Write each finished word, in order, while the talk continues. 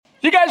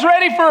You guys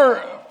ready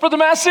for the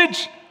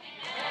message?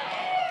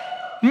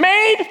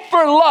 Made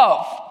for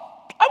love.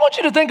 I want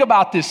you to think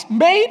about this.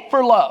 Made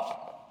for love.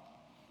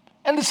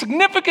 And the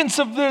significance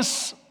of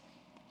this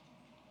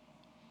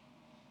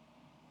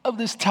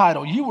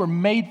title. You were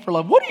made for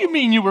love. What do you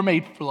mean you were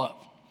made for love?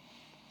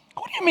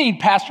 What do you mean,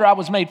 Pastor, I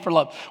was made for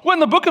love? Well, in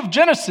the book of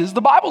Genesis,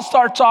 the Bible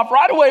starts off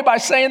right away by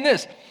saying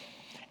this.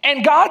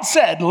 And God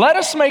said, let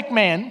us make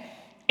man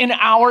in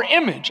our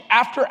image,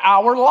 after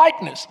our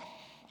likeness,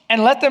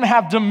 and let them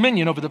have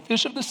dominion over the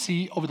fish of the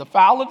sea, over the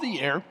fowl of the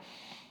air,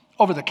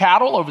 over the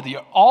cattle, over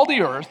all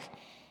the earth,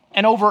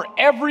 and over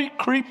every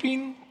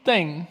creeping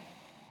thing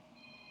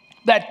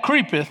that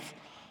creepeth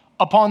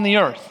upon the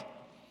earth.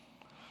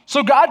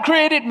 So God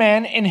created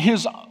man in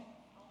his,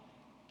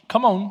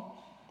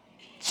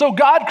 So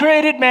God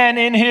created man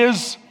in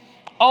his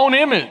own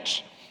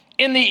image.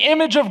 In the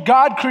image of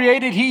God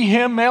created he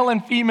him, male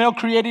and female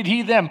created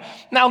he them.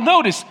 Now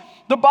notice,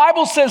 the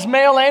Bible says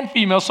male and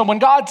female. So when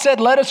God said,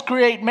 let us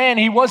create man,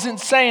 he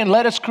wasn't saying,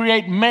 let us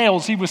create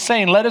males. He was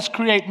saying, let us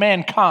create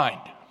mankind.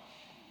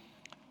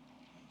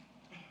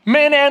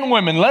 Men and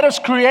women, let us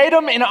create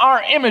them in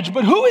our image.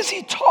 But who is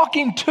he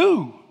talking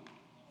to?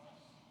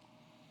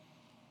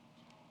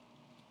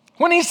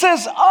 When he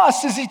says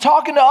us, is he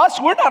talking to us?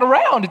 We're not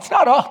around. It's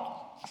not us.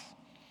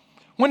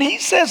 When he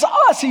says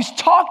us, he's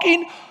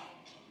talking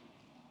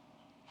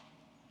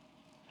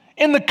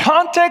in the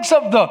context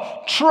of the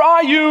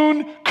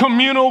triune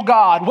communal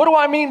God. What do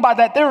I mean by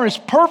that? There is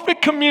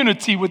perfect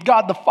community with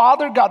God the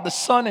Father, God the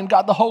Son, and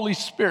God the Holy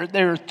Spirit.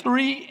 They are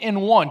three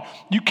in one.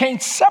 You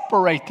can't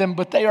separate them,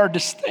 but they are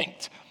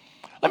distinct.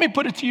 Let me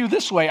put it to you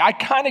this way. I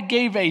kind of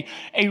gave a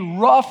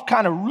rough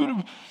kind of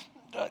root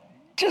of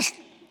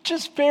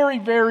just very,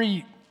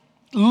 very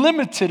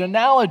limited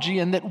analogy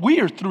in that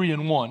we are three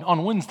in one.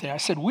 On Wednesday, I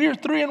said we are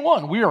three in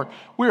one. We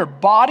are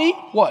body,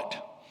 what?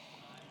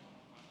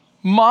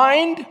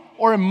 Mind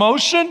or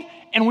emotion,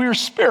 and we are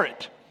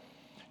spirit.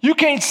 You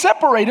can't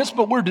separate us,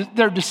 but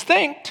they're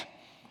distinct.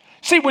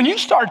 See, when you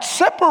start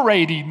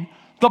separating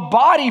the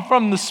body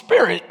from the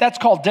spirit, that's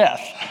called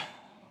death.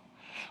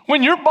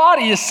 When your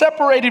body is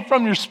separated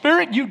from your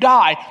spirit, you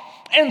die.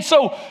 And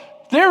so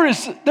there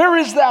is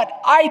that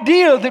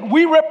idea that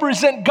we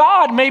represent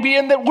God maybe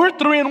in that we're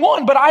three in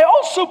one, but I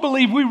also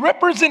believe we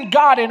represent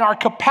God in our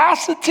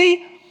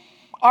capacity,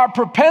 our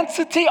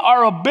propensity,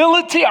 our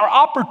ability, our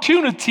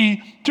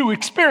opportunity to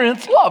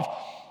experience love.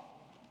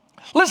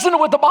 Listen to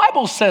what the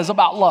Bible says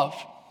about love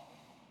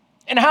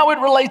and how it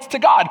relates to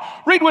God.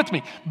 Read with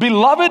me.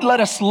 Beloved, let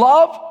us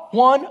love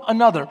one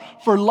another,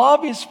 for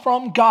love is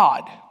from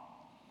God.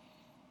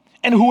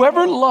 And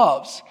whoever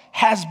loves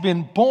has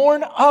been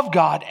born of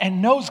God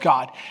and knows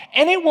God.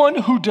 Anyone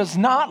who does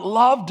not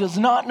love does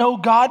not know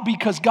God,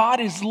 because God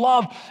is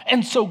love.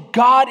 And so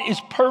God is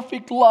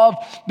perfect love,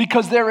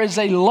 because there is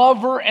a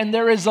lover and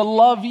there is a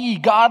lovee.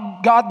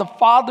 God the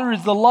Father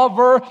is the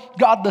lover.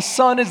 God the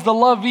Son is the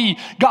lovee.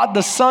 God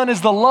the Son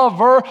is the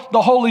lover.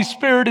 The Holy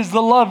Spirit is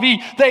the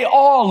lovee. They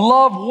all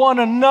love one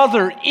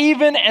another.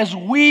 Even as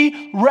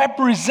we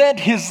represent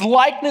his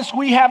likeness,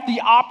 we have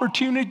the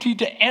opportunity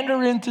to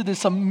enter into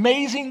this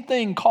amazing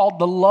thing called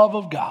the love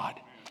of God.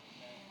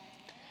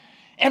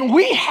 And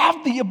we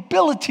have the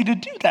ability to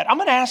do that. I'm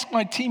going to ask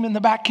my team in the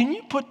back, can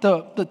you put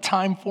the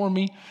time for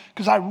me?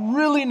 Because I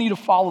really need to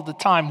follow the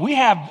time. We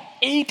have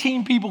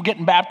 18 people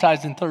getting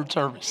baptized in third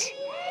service.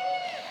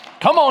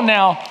 Come on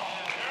now.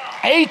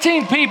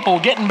 18 people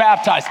getting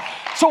baptized.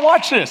 So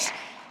watch this.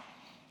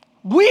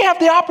 We have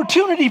the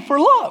opportunity for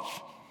love.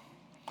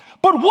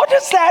 But what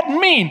does that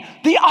mean?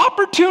 The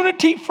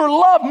opportunity for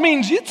love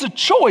means it's a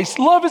choice.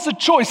 Love is a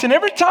choice. And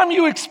every time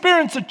you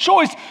experience a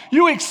choice,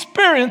 you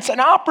experience an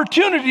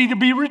opportunity to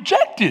be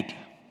rejected.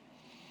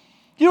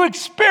 You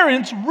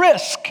experience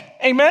risk.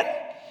 Amen?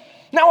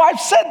 Now, I've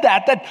said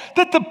that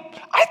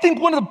I think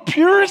one of the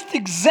purest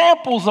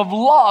examples of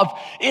love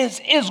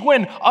is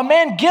when a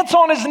man gets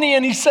on his knee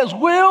and he says,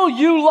 will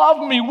you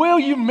love me? Will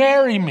you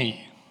marry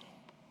me?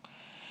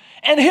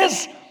 And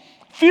his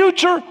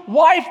future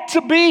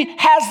wife-to-be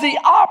has the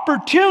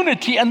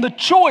opportunity and the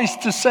choice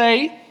to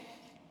say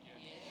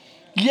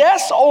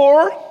yes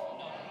or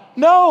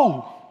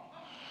no.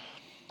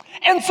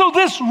 And so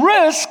this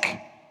risk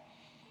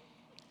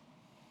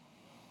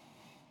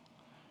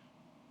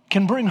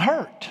can bring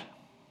hurt.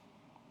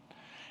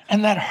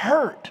 And that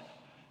hurt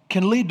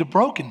can lead to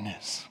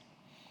brokenness.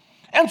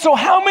 And so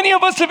how many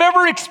of us have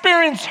ever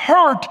experienced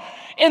hurt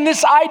in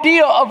this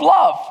idea of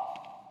love?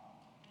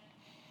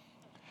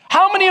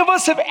 How many of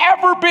us have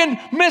ever been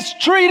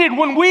mistreated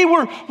when we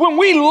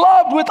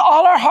loved with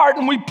all our heart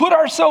and we put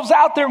ourselves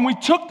out there and we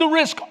took the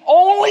risk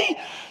only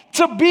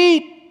to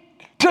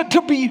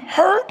be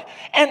hurt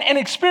and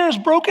experience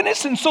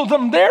brokenness? And so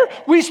from there,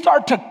 we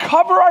start to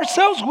cover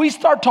ourselves. We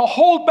start to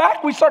hold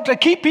back. We start to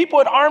keep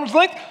people at arm's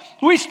length.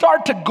 We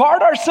start to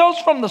guard ourselves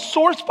from the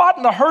sore spot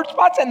and the hurt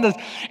spots, and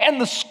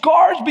the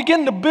scars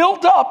begin to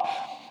build up,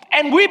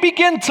 and we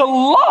begin to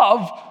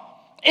love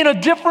in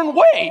a different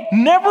way.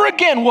 Never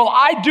again will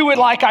I do it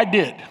like I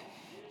did.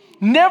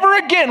 Never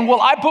again will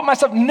I put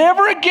myself,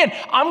 never again.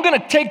 I'm going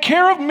to take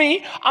care of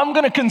me. I'm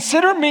going to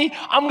consider me.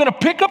 I'm going to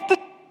pick up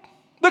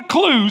the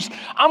clues.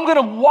 I'm going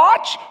to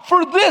watch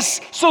for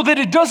this so that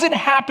it doesn't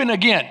happen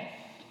again.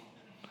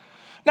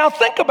 Now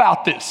think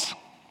about this.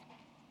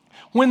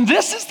 When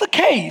this is the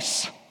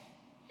case,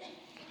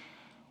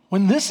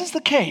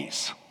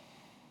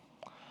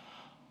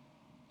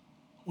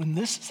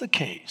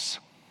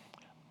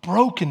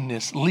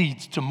 brokenness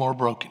leads to more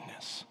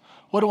brokenness.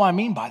 What do I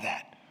mean by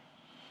that?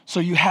 So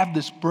you have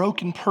this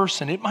broken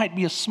person. It might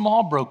be a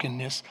small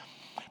brokenness,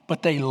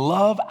 but they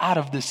love out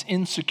of this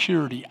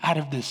insecurity, out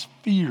of this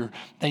fear.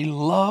 They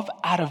love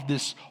out of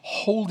this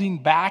holding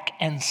back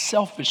and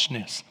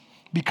selfishness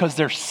because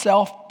they're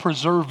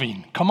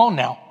self-preserving. Come on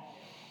now.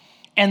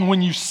 And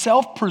when you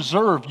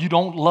self-preserve, you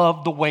don't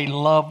love the way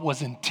love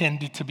was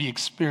intended to be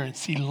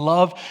experienced. See,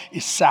 love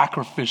is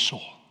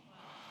sacrificial.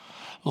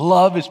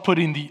 Love is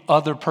putting the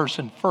other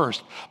person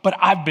first. But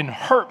I've been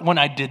hurt when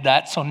I did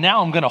that, so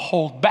now I'm going to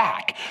hold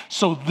back.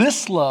 So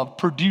this love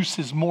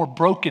produces more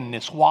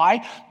brokenness.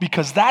 Why?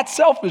 Because that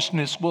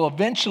selfishness will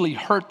eventually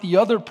hurt the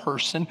other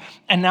person,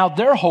 and now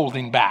they're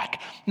holding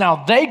back.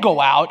 Now they go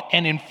out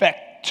and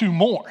infect two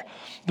more,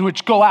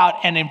 which go out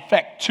and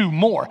infect two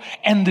more.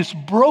 And this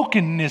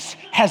brokenness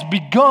has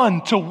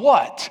begun to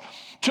what?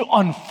 To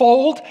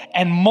unfold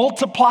and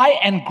multiply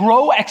and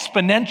grow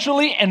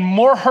exponentially, and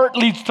more hurt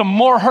leads to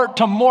more hurt,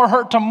 to more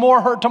hurt, to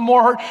more hurt, to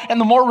more hurt. And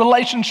the more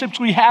relationships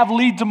we have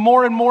lead to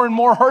more and more and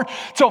more hurt,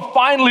 till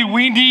finally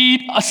we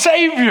need a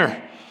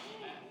Savior.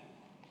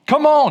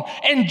 Come on.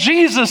 And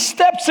Jesus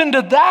steps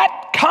into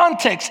that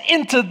context,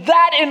 into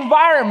that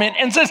environment,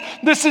 and says,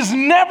 this is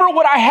never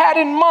what I had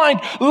in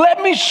mind.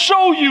 Let me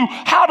show you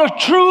how to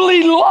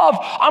truly love.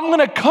 I'm going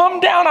to come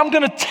down. I'm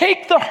going to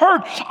take the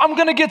hurt. I'm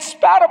going to get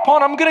spat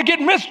upon. I'm going to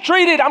get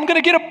mistreated. I'm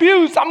going to get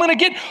abused. I'm going to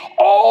get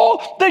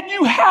all that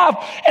you have.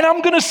 And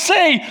I'm going to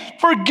say,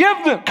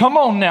 forgive them. Come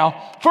on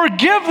now.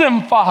 Forgive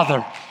them,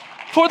 Father,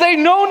 for they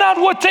know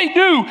not what they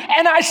do.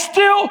 And I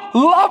still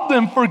love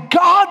them. For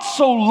God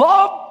so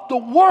loved the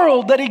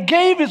world that he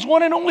gave his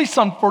one and only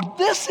Son. For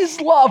this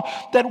is love,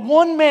 that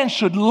one man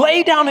should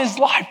lay down his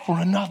life for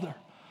another.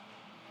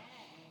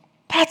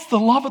 That's the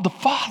love of the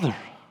Father.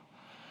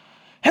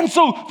 And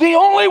so the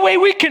only way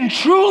we can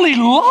truly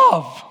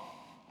love,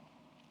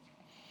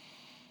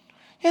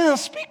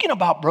 speaking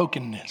about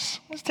brokenness,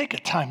 let's take a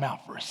time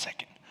out for a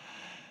second.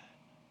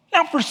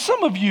 Now, for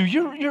some of you,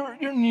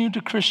 you're new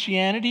to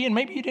Christianity, and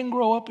maybe you didn't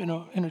grow up in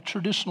a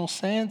traditional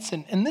sense.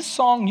 And this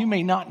song you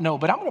may not know,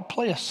 but I'm going to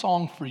play a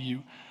song for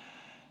you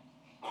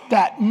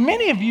that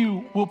many of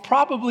you will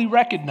probably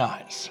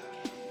recognize.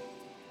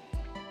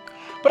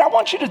 But I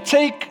want you to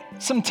take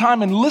some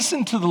time and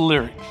listen to the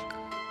lyrics.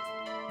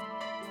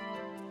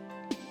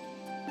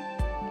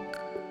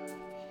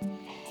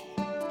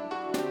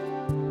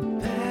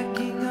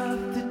 Packing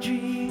up the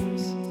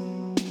dreams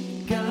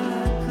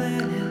God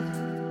planted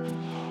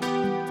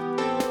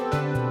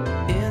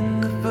in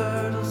the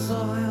fertile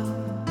soil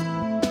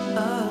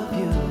of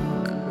you.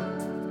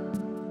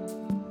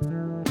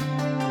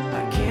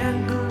 I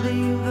can't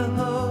believe the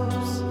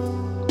hopes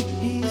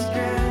he's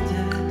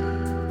granted.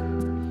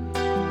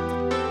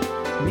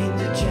 Mean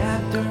the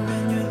chapter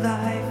in your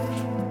life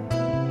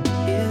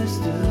is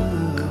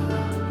through,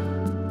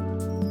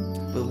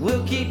 but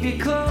we'll keep you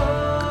close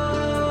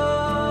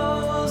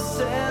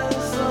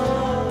as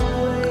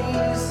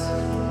always.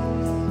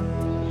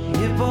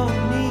 It won't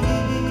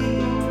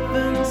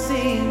even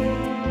seem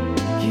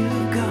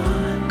you've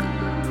gone,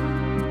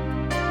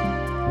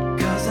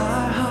 'cause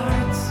our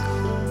hearts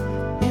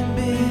in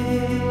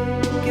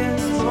big and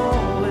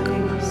small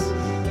ways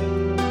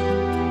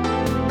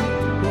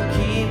will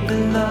keep the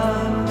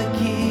love that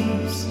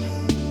keeps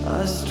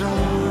us strong.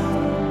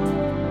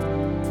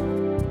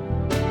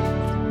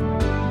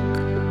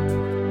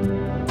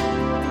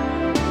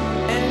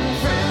 And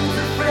friends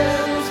are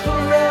friends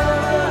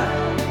forever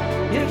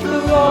if the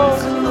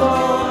Lord's the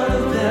Lord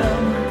of them.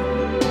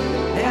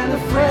 And a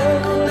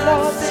friend will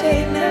not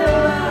say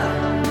never,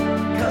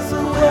 'cause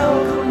the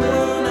welcome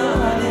will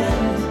not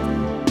end.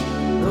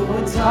 Though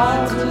it's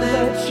hard to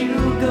let you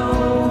go,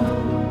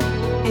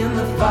 in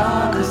the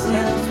Father's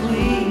hands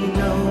we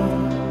know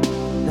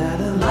that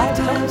a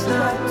lifetime's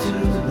not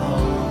too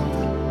long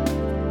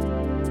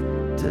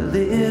to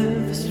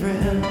live as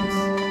friends.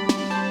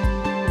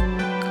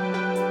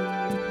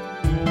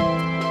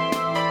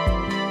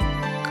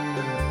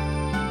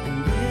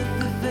 And with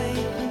the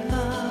faith and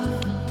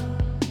love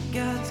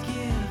God's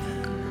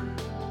given.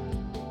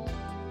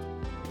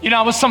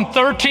 I was some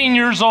 13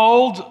 years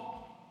old,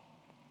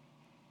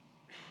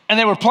 and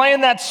they were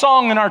playing that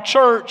song in our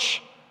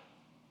church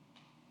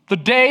the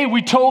day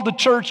we told the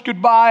church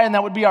goodbye, and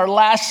that would be our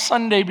last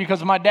Sunday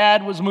because my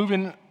dad was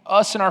moving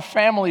us and our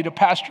family to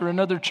pastor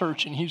another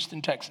church in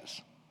Houston,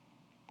 Texas.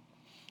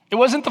 It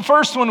wasn't the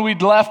first one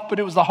we'd left, but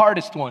it was the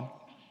hardest one.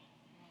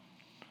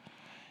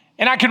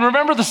 And I can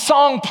remember the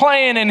song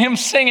playing and him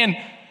singing,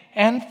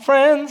 and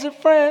friends are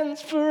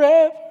friends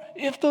forever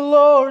if the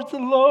Lord's the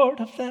Lord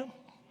of them.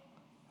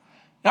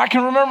 And I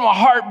can remember my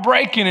heart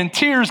breaking and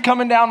tears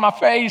coming down my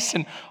face,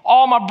 and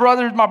all my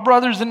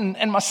brothers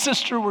and my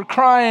sister were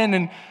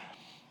crying,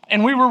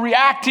 and we were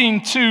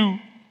reacting to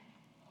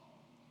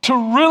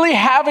really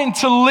having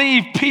to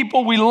leave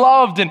people we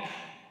loved. And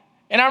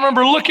I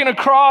remember looking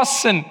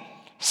across and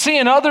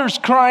seeing others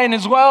crying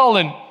as well.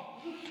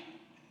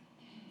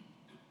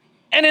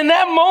 And in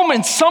that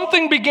moment,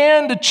 something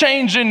began to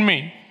change in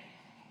me.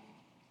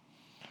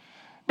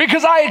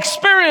 Because I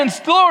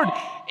experienced, Lord,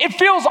 it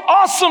feels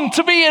awesome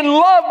to be in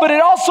love, but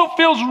it also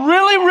feels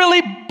really,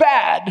 really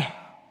bad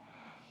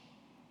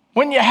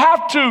when you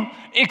have to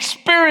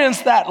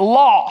experience that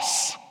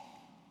loss.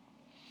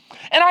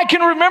 And I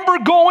can remember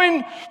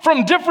going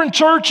from different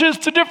churches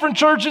to different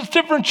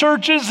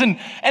churches,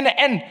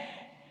 and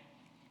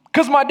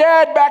because my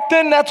dad back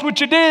then, that's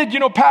what you did.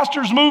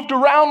 Pastors moved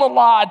around a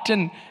lot,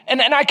 and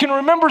I can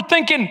remember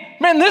thinking,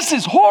 man, this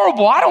is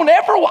horrible. I don't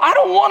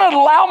want to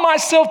allow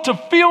myself to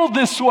feel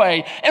this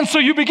way. And so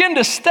you begin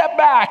to step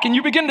back, and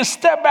you begin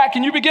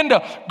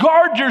to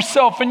guard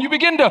yourself, and you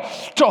begin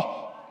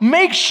to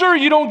make sure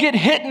you don't get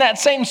hit in that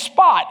same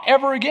spot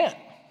ever again.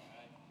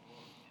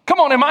 Come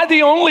on, am I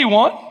the only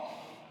one?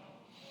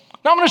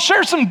 Now I'm going to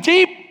share some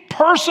deep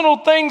personal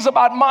things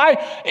about my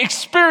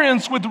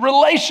experience with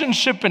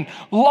relationship and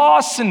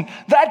loss and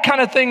that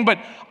kind of thing, but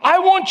I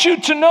want you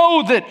to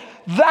know that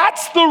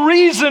that's the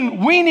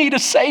reason we need a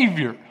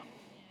Savior.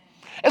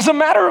 As a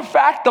matter of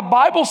fact, the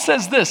Bible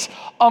says this: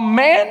 a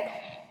man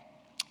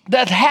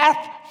that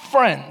hath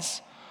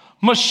friends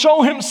must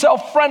show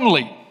himself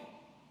friendly.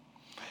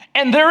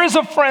 And there is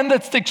a friend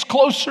that sticks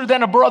closer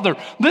than a brother.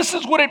 This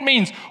is what it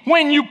means.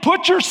 When you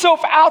put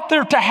yourself out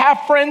there to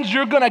have friends,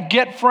 you're going to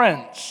get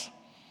friends.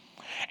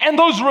 And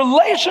those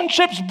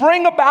relationships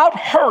bring about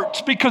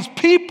hurts because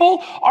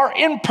people are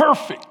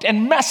imperfect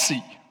and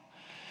messy.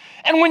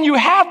 And when you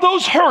have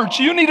those hurts,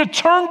 you need to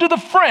turn to the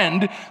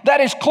friend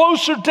that is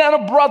closer than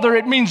a brother.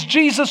 It means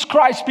Jesus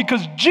Christ,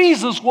 because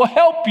Jesus will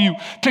help you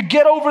to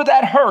get over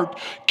that hurt,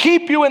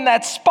 keep you in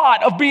that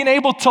spot of being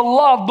able to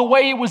love the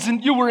way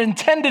you were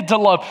intended to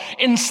love.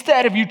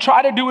 Instead, if you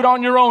try to do it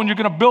on your own, you're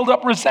going to build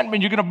up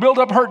resentment, you're going to build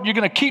up hurt, you're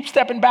going to keep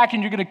stepping back,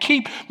 and you're going to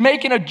keep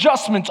making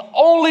adjustments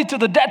only to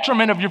the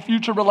detriment of your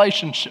future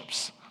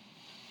relationships.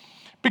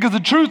 Because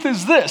the truth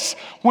is this: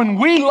 when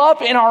we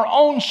love in our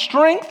own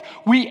strength,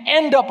 we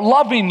end up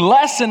loving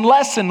less and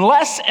less and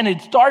less, and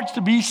it starts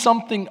to be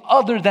something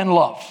other than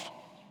love.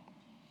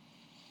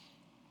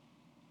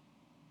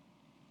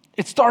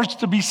 It starts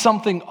to be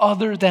something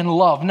other than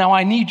love. Now,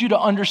 I need you to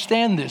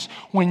understand this.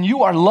 When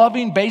you are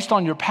loving based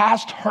on your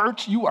past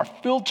hurts, you are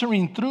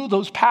filtering through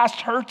those past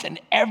hurts, and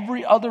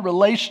every other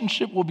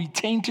relationship will be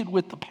tainted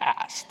with the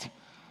past.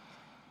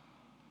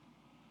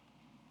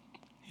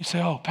 You say,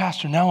 oh,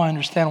 Pastor, now I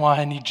understand why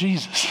I need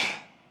Jesus.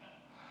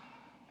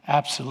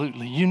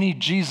 Absolutely. You need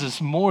Jesus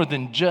more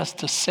than just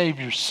to save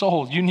your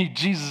soul. You need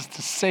Jesus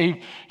to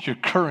save your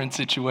current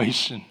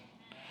situation.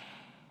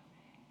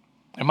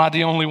 Am I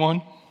the only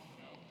one?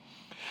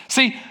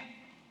 See,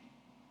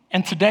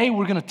 and today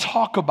we're going to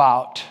talk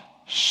about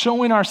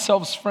showing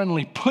ourselves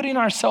friendly, putting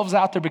ourselves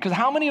out there, because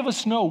how many of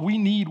us know we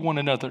need one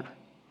another?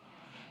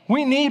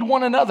 We need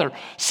one another.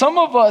 Some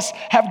of us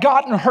have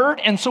gotten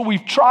hurt, and so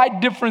we've tried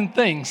different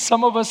things.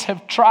 Some of us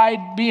have tried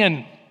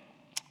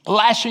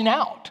lashing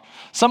out.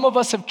 Some of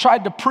us have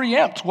tried to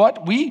preempt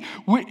what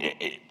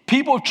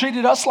people have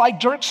treated us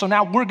like jerks, so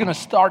now we're going to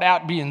start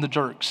out being the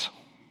jerks.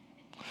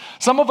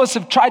 Some of us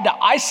have tried to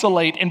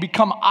isolate and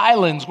become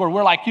islands where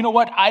we're like, you know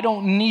what? I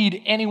don't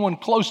need anyone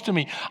close to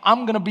me.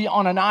 I'm going to be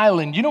on an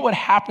island. You know what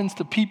happens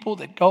to people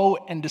that go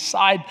and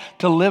decide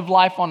to live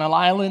life on an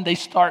island? They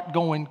start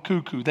going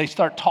cuckoo. They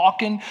start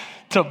talking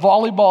to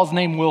volleyballs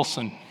named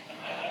Wilson.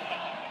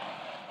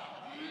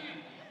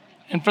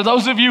 And for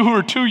those of you who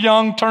are too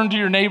young, turn to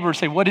your neighbor and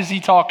say, what is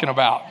he talking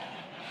about?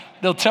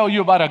 They'll tell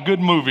you about a good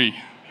movie.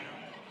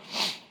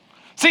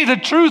 See, the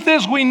truth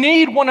is we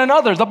need one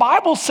another. The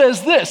Bible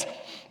says this,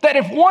 that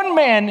if one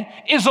man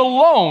is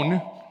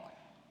alone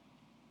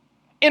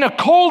in a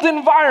cold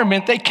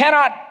environment, they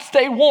cannot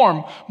stay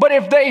warm. But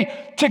if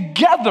they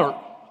together,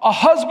 a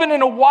husband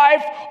and a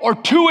wife or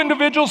two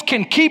individuals,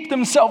 can keep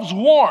themselves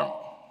warm.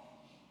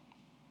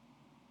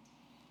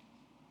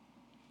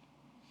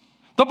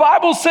 The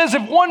Bible says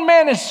if one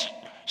man is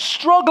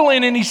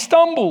struggling and he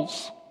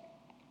stumbles,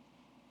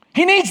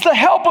 he needs the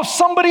help of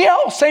somebody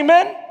else.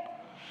 Amen?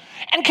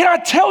 And can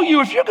I tell you,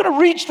 if you're going to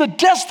reach the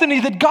destiny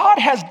that God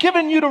has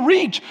given you to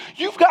reach,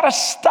 you've got to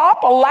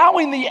stop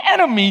allowing the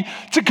enemy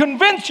to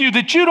convince you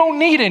that you don't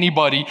need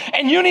anybody.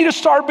 And you need to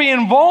start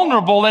being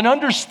vulnerable and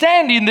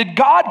understanding that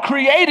God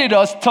created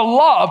us to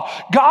love.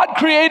 God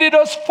created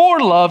us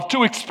for love,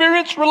 to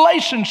experience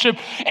relationship,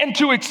 and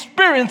to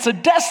experience a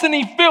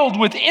destiny filled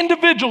with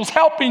individuals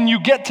helping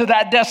you get to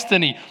that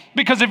destiny.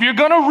 Because if you're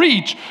going to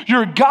reach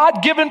your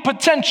God-given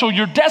potential,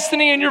 your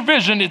destiny and your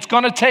vision, it's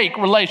going to take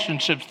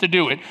relationships to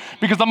do it.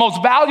 Because the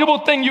most valuable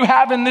thing you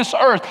have in this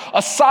earth,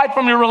 aside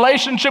from your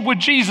relationship with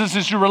Jesus,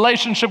 is your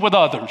relationship with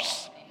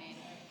others.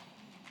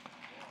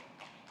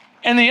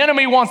 And the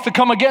enemy wants to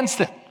come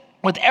against it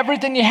with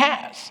everything he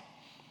has.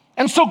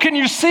 And so can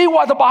you see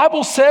why the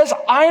Bible says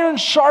iron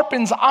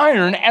sharpens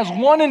iron as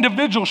one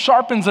individual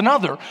sharpens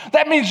another?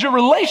 That means your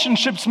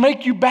relationships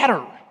make you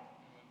better.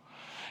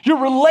 Your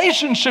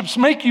relationships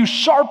make you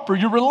sharper.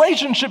 Your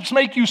relationships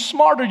make you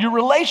smarter. Your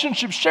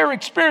relationships share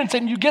experience,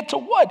 and you get to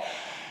what?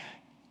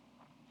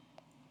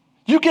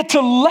 You get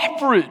to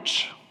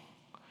leverage.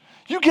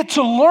 You get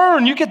to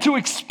learn. You get to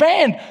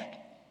expand.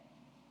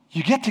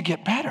 You get to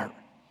get better.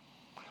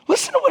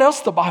 Listen to what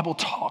else the Bible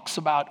talks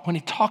about when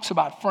he talks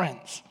about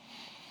friends.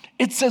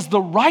 It says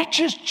the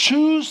righteous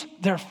choose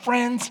their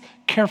friends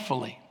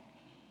carefully.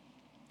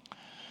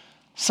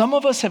 Some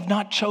of us have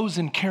not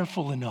chosen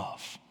careful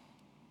enough.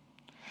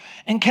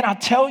 And can I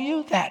tell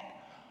you that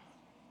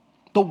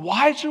the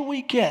wiser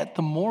we get,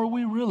 the more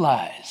we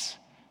realize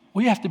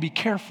we have to be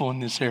careful in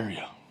this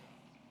area.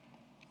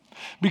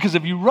 Because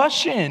if you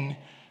rush in,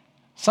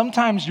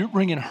 sometimes you're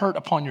bringing hurt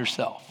upon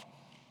yourself.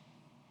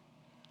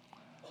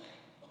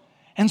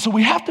 And so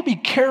we have to be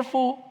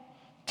careful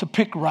to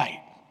pick right.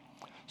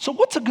 So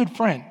what's a good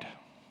friend?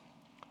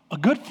 A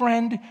good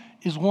friend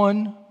is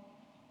one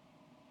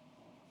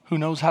who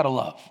knows how to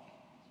love.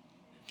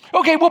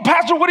 Okay, well,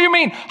 Pastor, what do you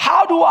mean?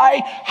 How do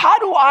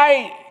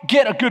I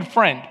get a good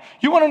friend?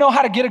 You want to know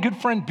how to get a good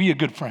friend? Be a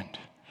good friend.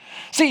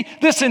 See,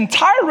 this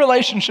entire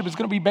relationship is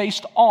going to be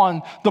based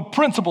on the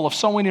principle of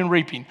sowing and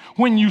reaping.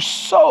 When you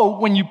sow,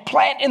 when you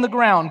plant in the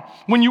ground,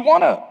 when you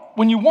want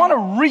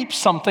to reap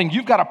something,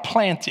 you've got to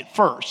plant it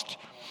first.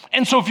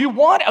 And so if you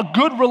want a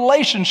good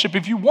relationship,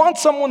 if you want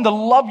someone to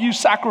love you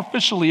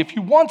sacrificially, if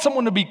you want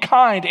someone to be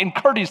kind and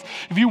courteous,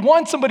 if you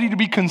want somebody to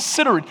be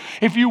considerate,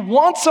 if you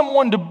want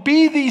someone to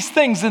be these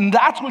things, then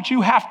that's what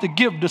you have to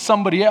give to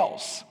somebody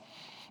else.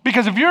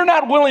 Because if you're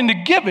not willing to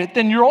give it,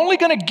 then you're only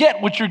going to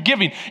get what you're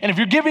giving. And if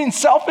you're giving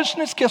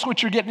selfishness, guess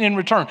what you're getting in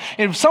return?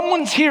 And if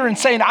someone's here and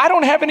saying, I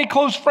don't have any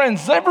close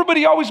friends,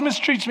 everybody always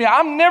mistreats me,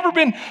 I've never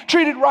been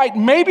treated right,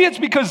 maybe it's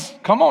because,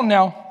 come on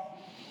now,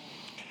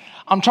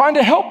 I'm trying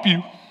to help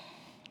you.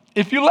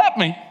 If you let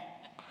me.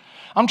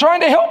 I'm trying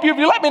to help you if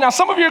you let me. Now,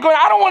 some of you are going,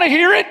 I don't want to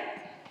hear it.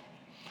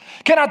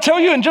 Can I tell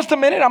you in just a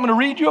minute, I'm going to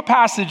read you a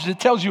passage that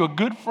tells you a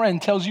good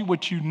friend tells you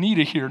what you need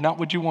to hear, not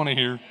what you want to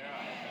hear.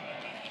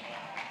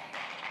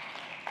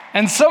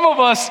 And some of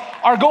us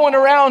are going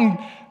around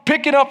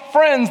picking up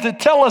friends that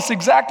tell us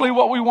exactly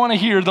what we want to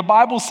hear. The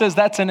Bible says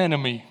that's an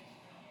enemy.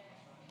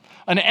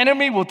 An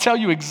enemy will tell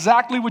you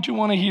exactly what you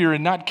want to hear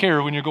and not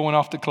care when you're going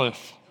off the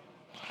cliff.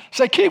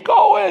 Say, keep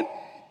going.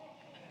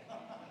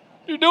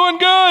 You're doing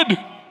good.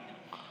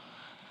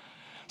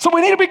 So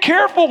we need to be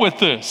careful with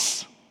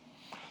this.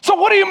 So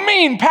what do you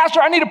mean,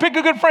 Pastor, I need to pick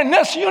a good friend?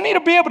 Yes, you need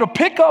to be able to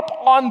pick up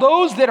on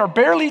those that are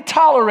barely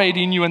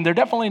tolerating you and they're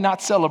definitely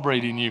not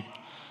celebrating you.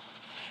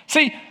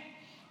 See,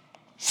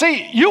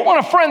 you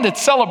want a friend that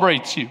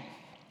celebrates you.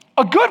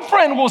 A good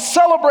friend will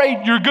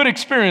celebrate your good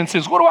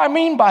experiences. What do I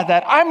mean by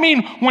that? I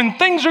mean, when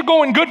things are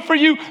going good for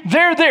you,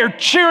 they're there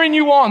cheering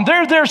you on.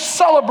 They're there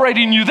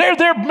celebrating you. They're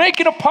there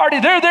making a party.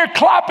 They're there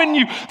clapping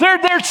you.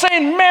 They're there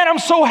saying, man, I'm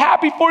so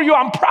happy for you.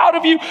 I'm proud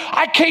of you.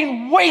 I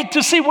can't wait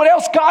to see what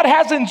else God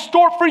has in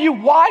store for you.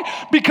 Why?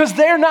 Because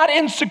they're not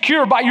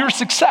insecure by your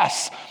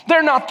success.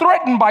 They're not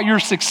threatened by your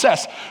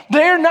success.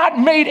 They're not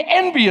made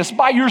envious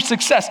by your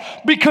success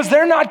because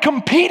they're not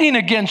competing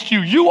against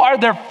you. You are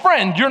their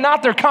friend. You're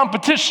not their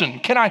competition.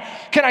 Can I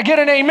get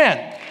an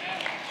amen?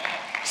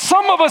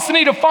 Some of us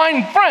need to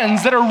find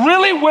friends that are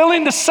really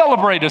willing to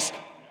celebrate us.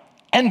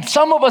 And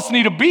some of us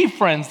need to be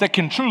friends that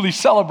can truly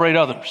celebrate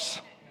others.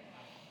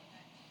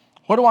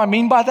 What do I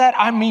mean by that?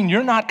 I mean,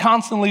 you're not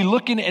constantly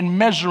looking and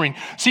measuring.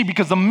 See,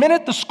 because the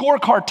minute the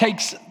scorecard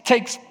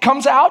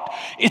comes out,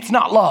 it's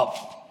not love.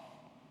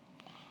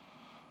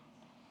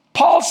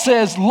 Paul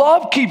says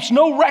love keeps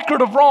no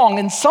record of wrong,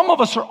 and some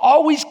of us are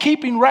always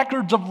keeping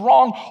records of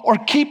wrong or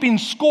keeping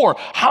score.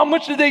 How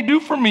much did they do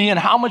for me and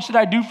how much did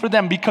I do for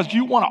them? Because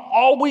you want to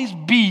always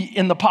be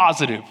in the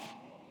positive.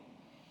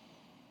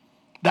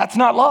 That's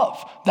not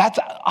love. That's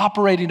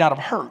operating out of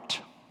hurt.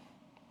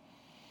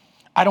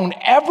 I don't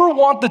ever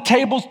want the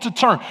tables to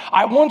turn.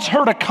 I once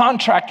heard a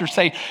contractor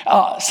say,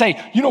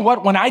 you know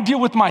what, when I deal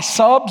with my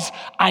subs,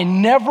 I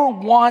never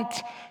want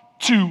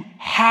to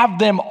have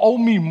them owe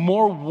me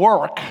more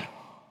work.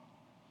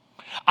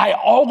 I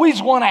always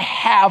want to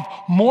have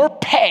more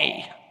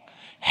pay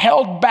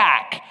held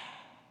back.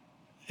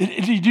 Do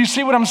you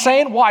see what I'm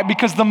saying? Why?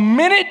 Because the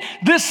minute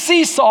this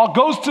seesaw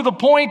goes to the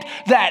point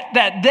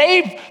that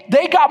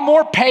they got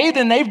more pay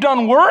than they've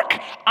done work,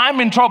 I'm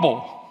in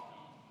trouble.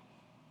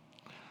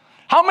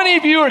 How many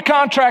of you are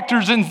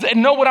contractors and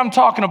know what I'm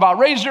talking about?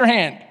 Raise your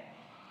hand.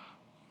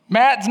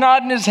 Matt's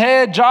nodding his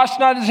head, Josh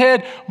nodding his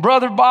head,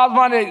 Brother Bob's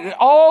nodding his head.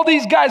 All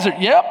these guys are,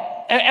 yep,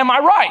 am I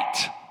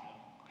right?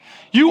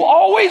 You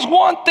always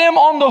want them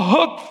on the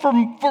hook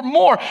for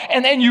more,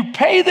 and you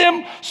pay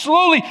them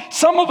slowly.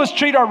 Some of us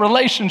treat our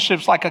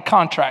relationships like a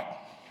contract.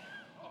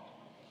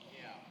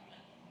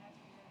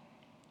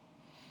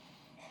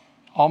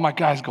 All my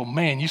guys go,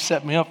 man, you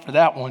set me up for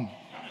that one.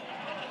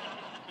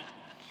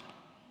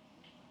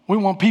 We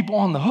want people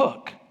on the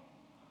hook.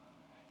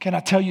 Can I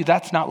tell you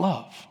that's not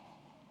love?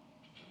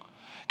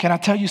 Can I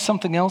tell you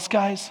something else,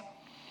 guys?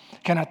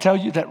 Can I tell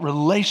you that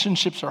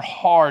relationships are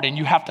hard and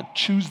you have to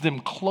choose them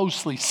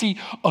closely? See,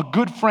 a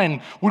good friend,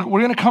 we're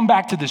going to come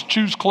back to this,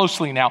 choose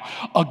closely now.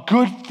 A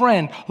good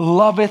friend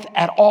loveth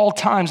at all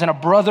times, and a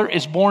brother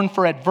is born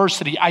for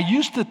adversity. I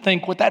used to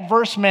think what that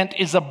verse meant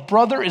is a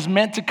brother is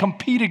meant to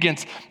compete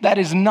against. That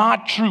is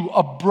not true.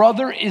 A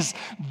brother is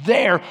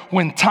there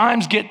when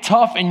times get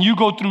tough and you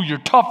go through your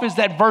toughest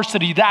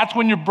adversity. That's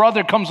when your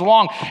brother comes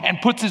along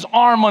and puts his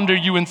arm under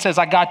you and says,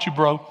 I got you,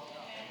 bro.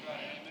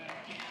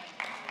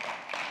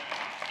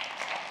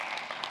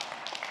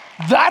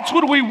 That's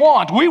what we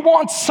want. We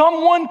want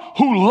someone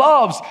who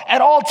loves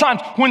at all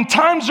times. When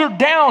times are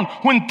down,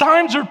 when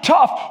times are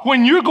tough,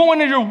 when you're going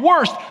to your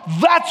worst,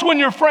 that's when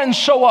your friends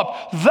show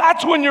up.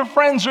 That's when your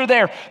friends are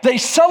there. They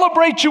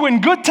celebrate you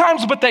in good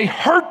times, but they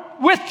hurt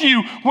with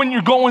you when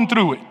you're going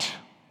through it.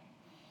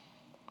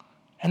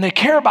 And they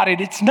care about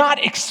it. It's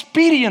not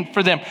expedient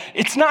for them.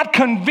 It's not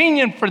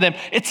convenient for them.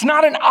 It's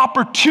not an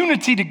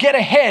opportunity to get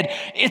ahead.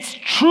 It's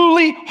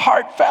truly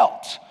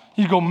heartfelt.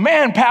 You go,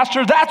 man,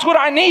 Pastor, that's what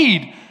I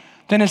need.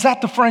 Then is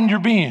that the friend you're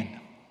being?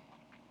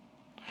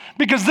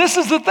 Because this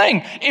is the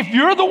thing. If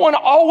you're the one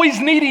always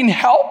needing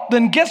help,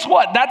 then guess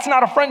what? That's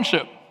not a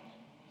friendship.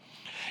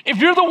 If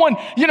you're the one,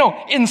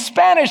 in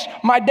Spanish,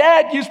 my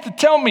dad used to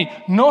tell me,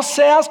 no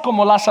seas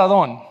como el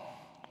asadón.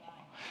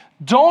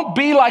 Don't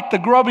be like the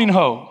grubbing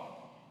hoe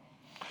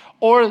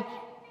or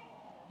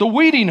the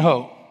weeding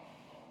hoe.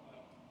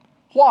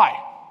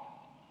 Why?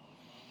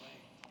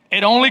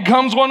 It only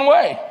comes one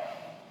way.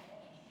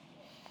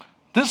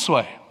 This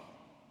way.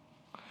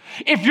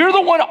 If you're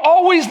the one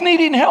always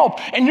needing help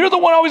and you're the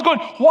one always going,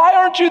 why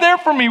aren't you there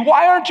for me?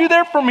 Why aren't you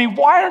there for me?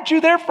 Why aren't you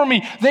there for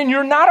me? Then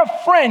you're not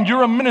a friend,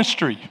 you're a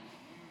ministry.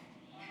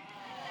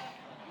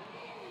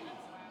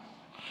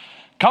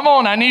 Come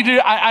on, I need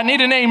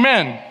an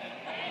amen.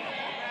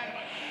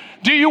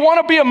 Do you want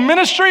to be a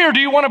ministry or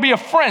do you want to be a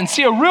friend?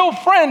 See, a real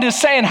friend is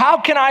saying,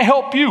 how can I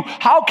help you?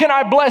 How can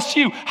I bless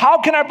you? How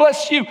can I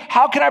bless you?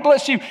 How can I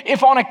bless you?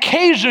 If on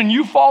occasion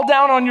you fall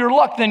down on your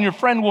luck, then your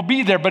friend will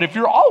be there. But if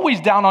you're always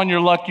down on your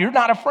luck, you're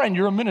not a friend,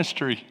 you're a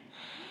ministry.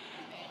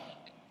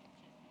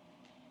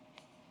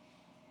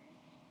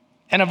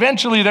 And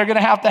eventually they're going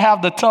to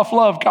have the tough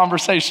love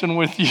conversation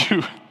with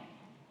you.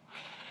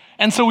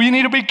 And so we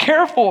need to be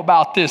careful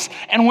about this.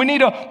 And we need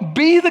to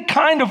be the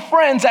kind of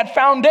friends at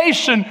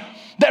Foundation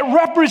that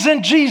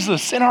represent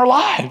Jesus in our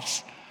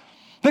lives.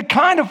 The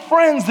kind of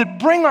friends that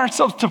bring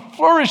ourselves to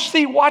flourish.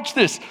 See, watch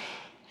this.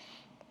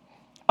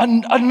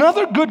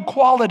 Another good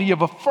quality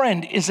of a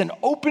friend is an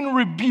open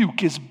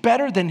rebuke is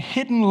better than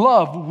hidden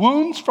love.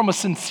 Wounds from a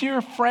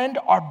sincere friend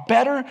are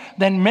better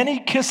than many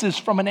kisses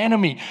from an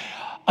enemy.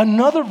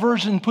 Another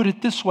version put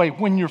it this way: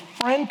 when your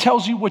friend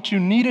tells you what you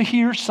need to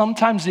hear,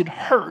 sometimes it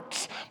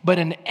hurts, but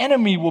an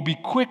enemy will be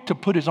quick to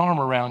put his arm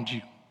around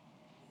you.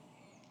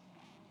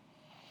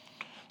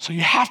 So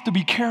you have to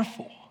be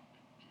careful.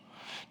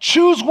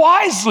 Choose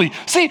wisely.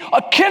 See,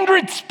 a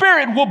kindred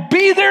spirit will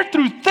be there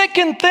through thick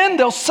and thin.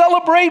 They'll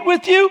celebrate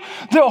with you,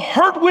 they'll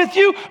hurt with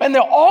you, and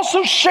they'll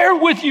also share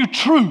with you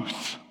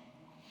truth.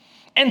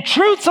 And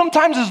truth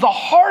sometimes is the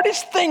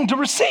hardest thing to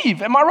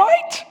receive. Am I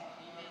right?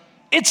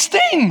 It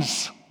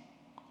stings.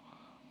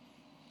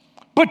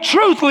 But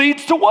truth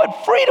leads to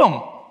what?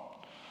 Freedom.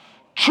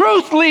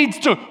 Truth leads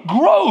to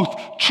growth.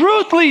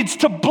 Truth leads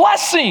to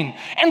blessing.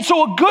 And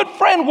so a good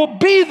friend will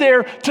be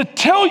there to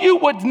tell you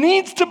what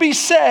needs to be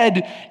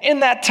said in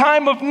that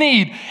time of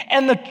need.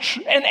 And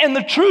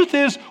the truth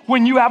is,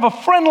 when you have a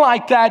friend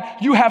like that,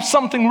 you have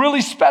something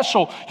really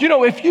special.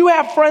 If you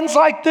have friends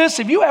like this,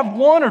 if you have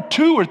 1 or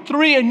 2 or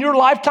 3 in your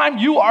lifetime,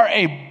 you are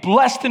a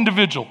blessed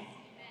individual.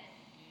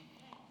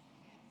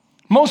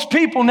 Most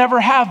people never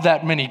have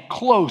that many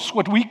close,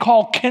 what we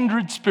call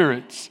kindred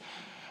spirits.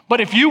 But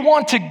if you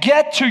want to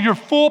get to your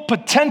full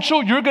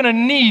potential, you're going to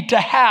need to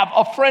have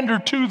a friend or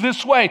two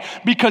this way,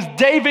 because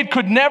David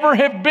could never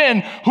have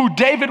been who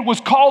David was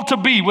called to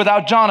be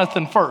without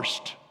Jonathan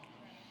first.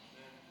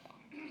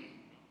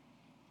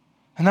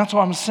 And that's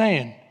what I'm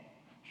saying.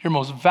 Your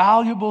most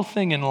valuable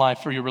thing in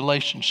life are your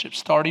relationships,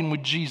 starting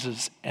with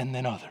Jesus and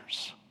then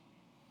others.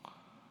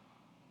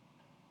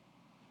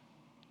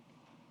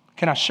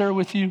 Can I share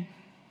with you?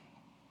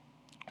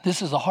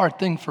 This is a hard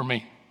thing for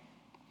me.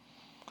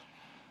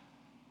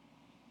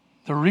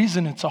 The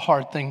reason it's a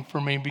hard thing for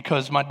me,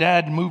 because my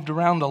dad moved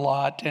around a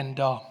lot, and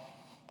I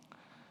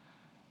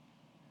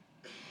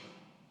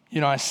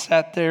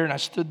sat there and I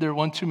stood there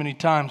one too many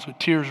times with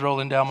tears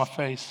rolling down my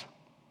face.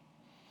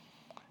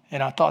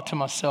 And I thought to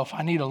myself,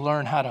 I need to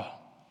learn how to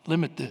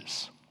limit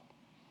this.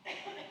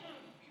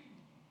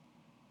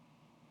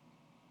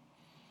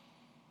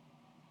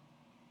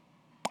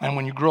 And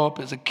when you grow up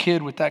as a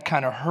kid with that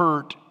kind of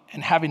hurt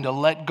and having to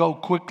let go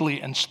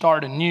quickly and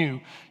start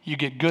anew, you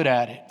get good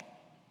at it.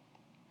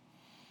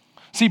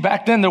 See,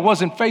 back then there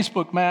wasn't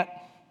Facebook, Matt.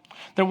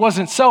 There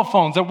wasn't cell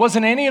phones. There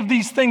wasn't any of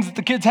these things that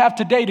the kids have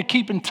today to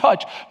keep in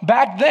touch.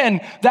 Back then,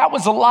 that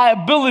was a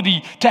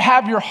liability to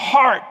have your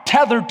heart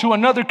tethered to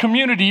another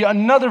community,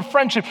 another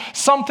friendship,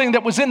 something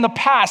that was in the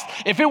past.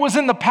 If it was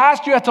in the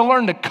past, you had to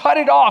learn to cut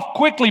it off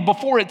quickly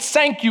before it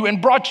sank you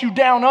and brought you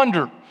down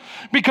under.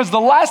 Because the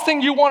last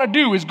thing you want to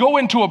do is go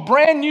into a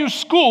brand new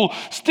school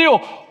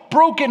still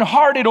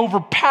brokenhearted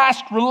over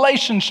past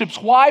relationships.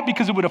 Why?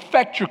 Because it would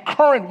affect your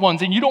current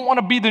ones, and you don't want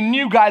to be the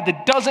new guy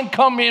that doesn't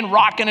come in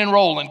rocking and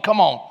rolling. Come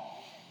on.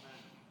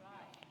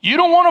 You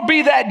don't want to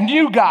be that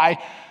new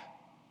guy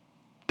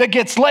that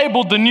gets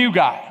labeled the new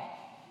guy.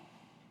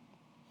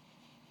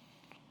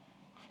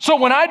 So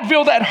when I'd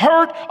feel that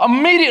hurt,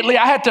 immediately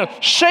I had to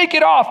shake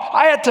it off.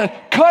 I had to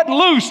cut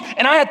loose,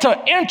 and I had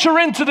to enter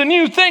into the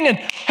new thing. And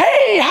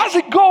hey, how's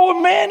it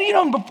going, man?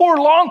 Before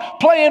long,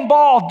 playing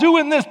ball,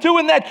 doing this,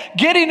 doing that,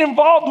 getting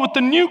involved with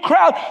the new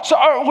crowd,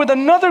 or with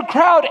another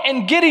crowd,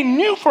 and getting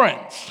new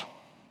friends.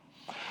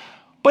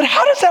 But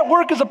how does that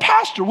work as a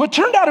pastor? Well, it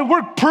turned out it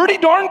worked pretty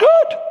darn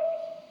good.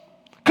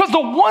 Because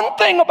the one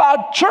thing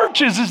about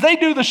churches is they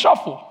do the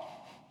shuffle.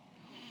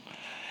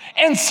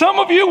 And some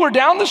of you were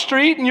down the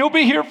street and you'll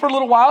be here for a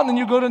little while and then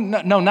you go to,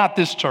 no, not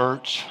this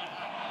church.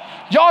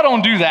 Y'all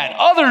don't do that.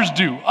 Others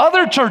do.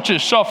 Other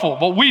churches shuffle,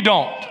 but we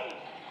don't.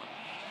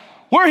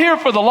 We're here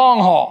for the long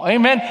haul.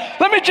 Amen.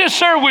 Let me just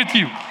share with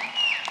you.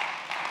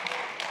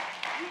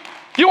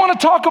 You want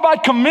to talk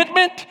about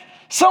commitment?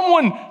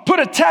 Someone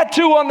put a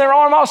tattoo on their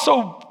arm. I was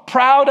so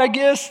proud, I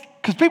guess,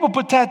 because people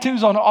put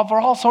tattoos on for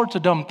all sorts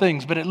of dumb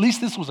things, but at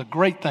least this was a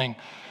great thing.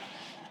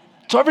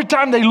 So every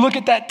time they look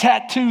at that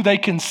tattoo, they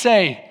can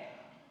say,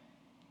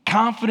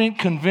 confident,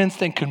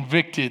 convinced, and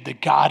convicted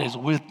that God is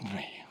with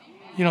me.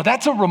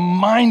 That's a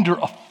reminder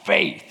of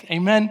faith.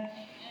 Amen?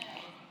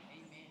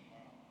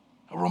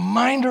 A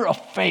reminder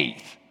of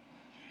faith.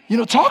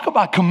 Talk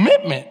about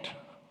commitment.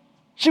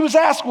 She was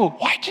asked, well,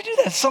 why'd you do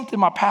that? It's something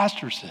my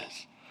pastor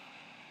says.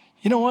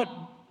 You know what?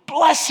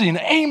 Blessing,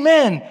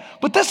 amen.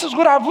 But this is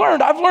what I've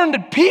learned. I've learned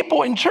that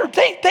people in church,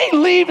 they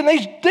leave and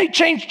they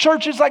change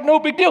churches like no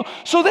big deal.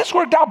 So this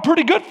worked out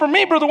pretty good for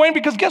me, Brother Wayne,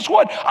 because guess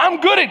what? I'm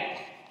good at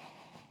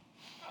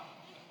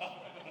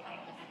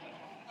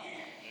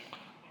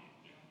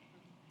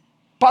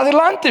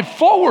Adelante,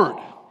 forward.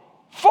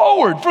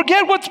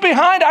 Forget what's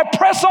behind. I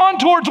press on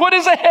towards what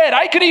is ahead.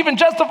 I could even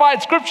justify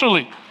it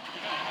scripturally.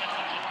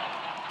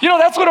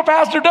 That's what a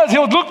pastor does.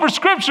 He'll look for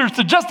scriptures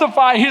to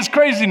justify his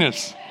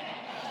craziness.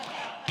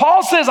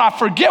 Paul says, I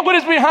forget what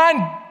is behind.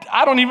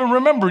 I don't even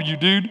remember you,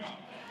 dude.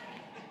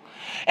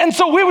 And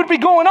so we would be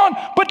going on.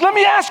 But let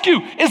me ask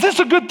you, is this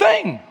a good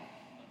thing?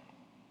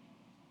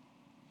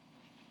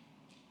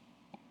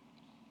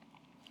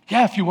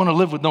 Yeah, if you want to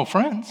live with no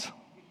friends.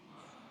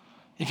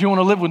 If you want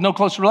to live with no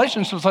close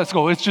relationships, let's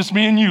go. It's just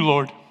me and you,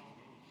 Lord.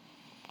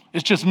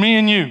 It's just me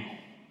and you.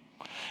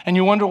 And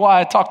you wonder why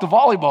I talk to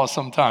volleyball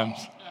sometimes.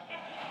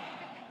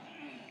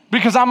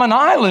 Because I'm an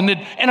island,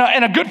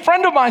 and a good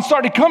friend of mine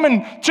started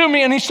coming to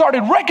me, and he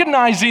started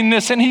recognizing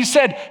this, and he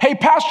said, hey,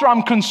 Pastor,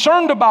 I'm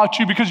concerned about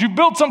you because you've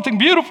built something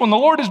beautiful, and the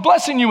Lord is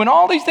blessing you, and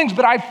all these things,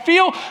 but I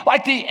feel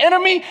like the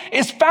enemy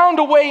is found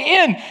a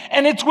way in,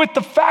 and it's with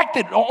the fact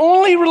that the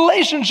only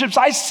relationships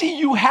I see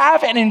you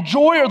have and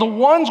enjoy are the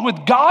ones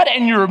with God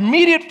and your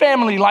immediate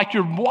family, like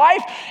your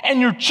wife and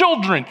your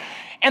children.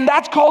 And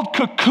that's called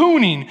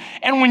cocooning.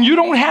 And when you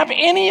don't have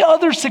any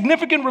other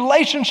significant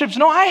relationships,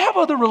 no, I have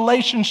other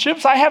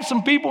relationships. I have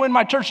some people in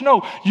my church.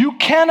 No, you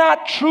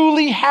cannot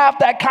truly have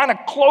that kind of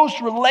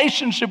close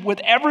relationship with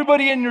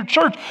everybody in your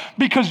church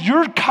because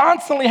you're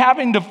constantly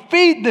having to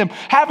feed them,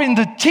 having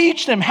to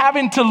teach them,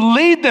 having to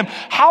lead them.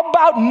 How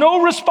about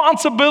no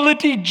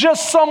responsibility,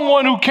 just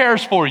someone who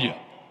cares for you?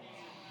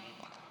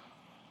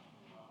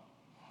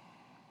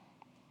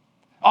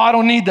 Oh, I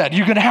don't need that.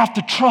 You're going to have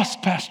to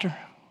trust, Pastor.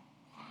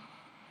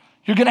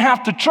 You're going to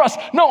have to trust.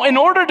 No, in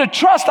order to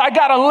trust, I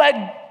got to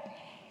let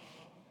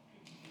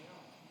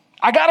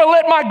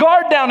my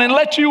guard down and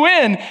let you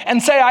in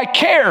and say, I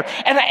care.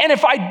 And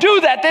if I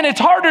do that, then it's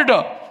harder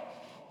to,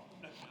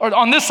 or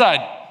on this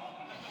side,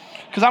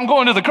 because I'm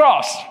going to the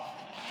cross.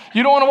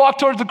 You don't want to walk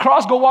towards the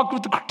cross, go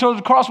walk towards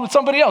the cross with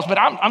somebody else, but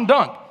I'm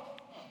done.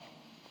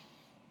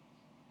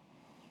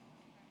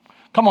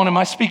 Come on, am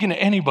I speaking to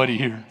anybody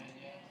here?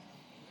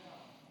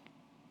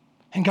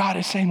 And God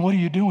is saying, what are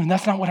you doing?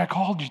 That's not what I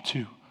called you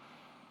to.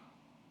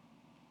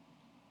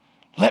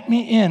 Let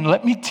me in.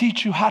 Let me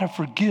teach you how to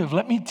forgive.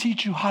 Let me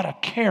teach you how to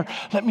care.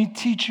 Let me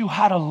teach you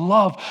how to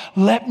love.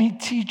 Let me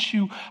teach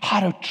you how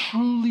to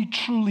truly,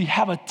 truly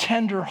have a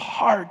tender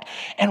heart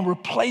and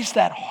replace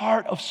that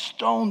heart of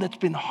stone that's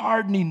been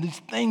hardening, these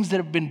things that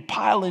have been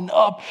piling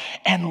up,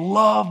 and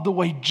love the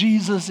way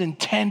Jesus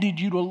intended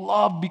you to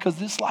love, because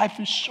this life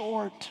is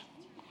short.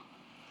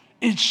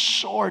 It's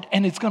short,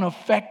 and it's going to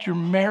affect your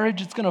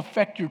marriage. It's going to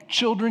affect your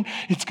children.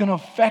 It's going to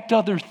affect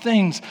other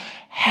things.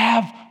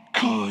 Have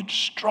good,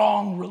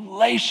 strong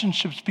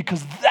relationships,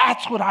 because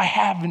that's what I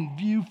have in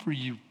view for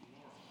you.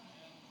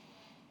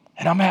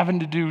 And I'm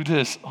having to do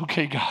this.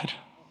 Okay, God,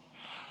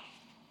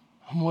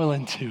 I'm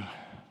willing to.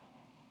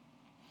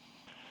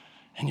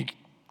 And you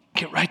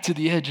get right to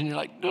the edge and you're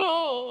like,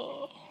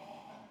 oh.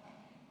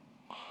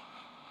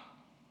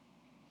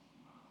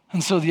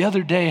 And so the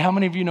other day, how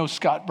many of you know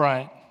Scott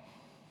Bryant?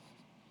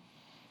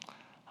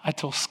 I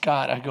told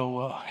Scott, I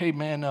go, hey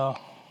man, I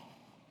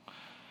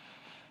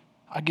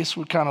guess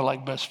we're kind of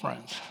like best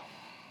friends.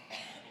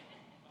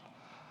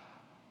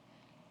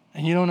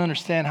 And you don't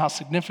understand how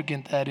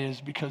significant that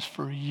is, because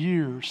for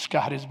years,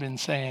 Scott has been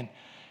saying,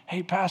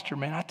 hey, pastor,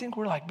 man, I think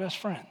we're like best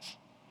friends.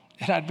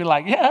 And I'd be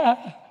like,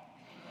 yeah.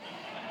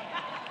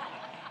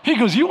 He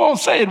goes, you won't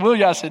say it, will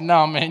you? I said,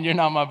 no, man, you're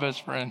not my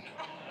best friend.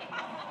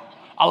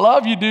 I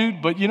love you,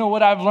 dude, but you know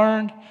what I've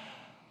learned?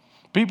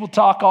 People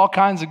talk all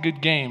kinds of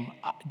good game.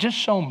 Just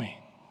show me.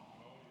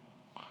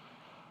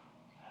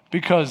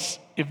 Because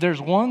if there's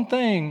one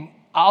thing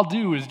I'll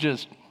do is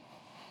just...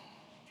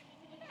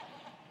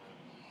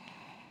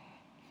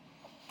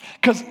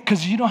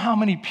 Because you know how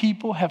many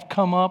people have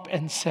come up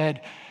and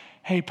said,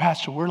 hey,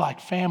 pastor, we're like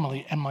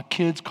family, and my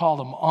kids call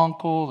them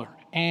uncle or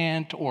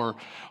aunt or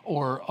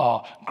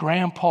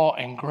grandpa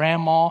and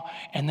grandma,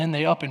 and then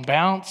they up and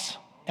bounce,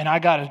 and I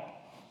got to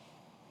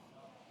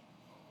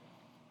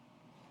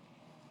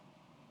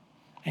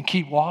and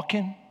keep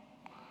walking.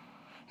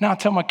 Now I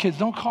tell my kids,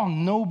 don't call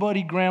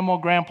nobody grandma,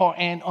 grandpa,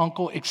 aunt,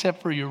 uncle,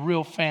 except for your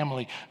real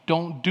family.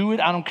 Don't do it.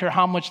 I don't care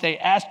how much they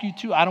ask you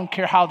to. I don't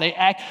care how they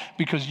act,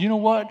 because you know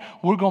what?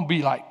 We're going to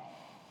be like.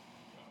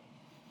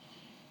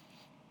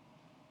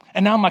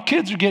 And now my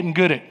kids are getting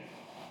good at,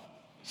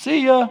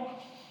 see ya.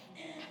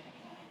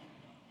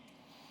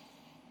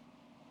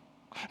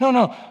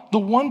 No. The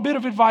one bit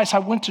of advice, I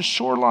went to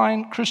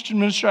Shoreline Christian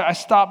Ministry. I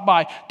stopped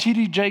by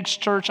T.D. Jakes'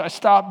 church. I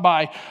stopped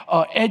by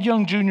Ed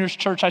Young Jr.'s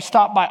church. I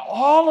stopped by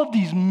all of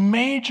these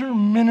major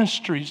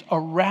ministries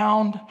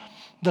around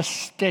the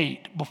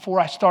state before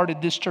I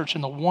started this church.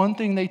 And the one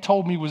thing they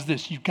told me was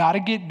this: you got to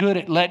get good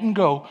at letting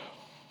go,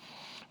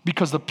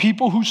 because the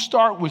people who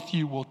start with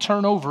you will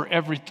turn over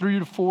every 3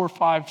 to 4,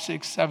 5,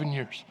 6, 7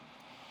 years.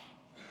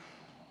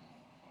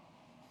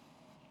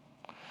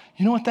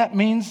 You know what that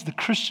means? The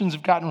Christians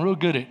have gotten real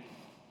good at.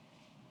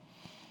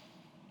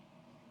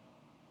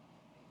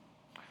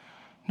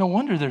 No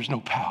wonder there's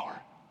no power.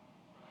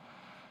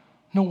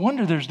 No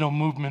wonder there's no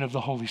movement of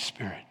the Holy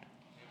Spirit.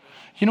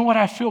 You know what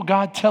I feel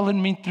God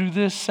telling me through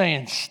this?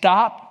 Saying,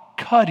 stop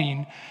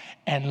cutting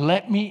and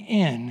let me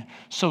in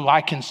so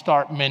I can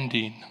start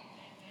mending.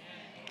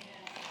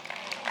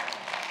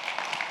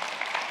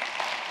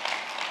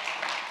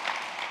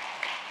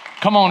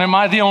 Come on, am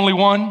I the only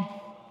one?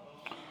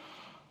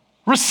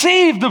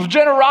 Receive the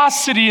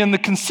generosity and the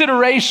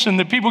consideration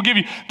that people give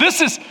you.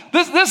 This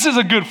is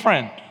a good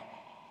friend.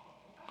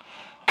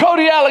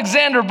 Cody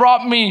Alexander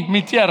brought me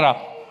mi tierra.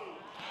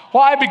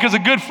 Why? Because a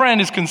good friend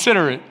is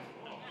considerate.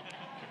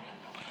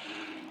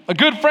 A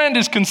good friend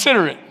is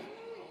considerate.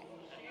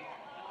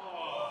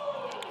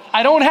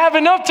 I don't have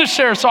enough to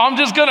share, so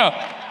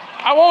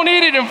I won't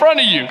eat it in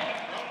front of you.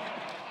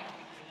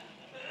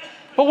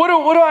 But what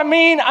do I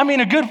mean? I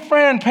mean, a good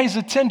friend pays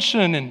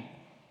attention, and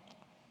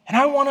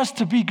I want us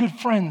to be good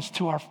friends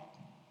to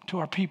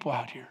our people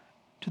out here,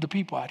 to the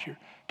people out here.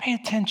 Pay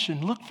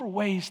attention. Look for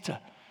ways to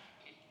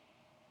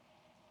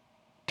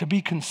be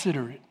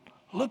considerate.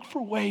 Look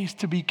for ways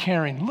to be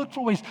caring. Look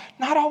for ways,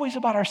 not always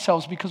about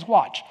ourselves, because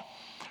watch,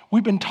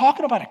 we've been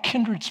talking about a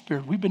kindred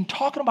spirit. We've been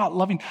talking about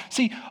loving.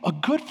 See, a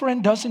good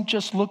friend doesn't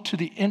just look to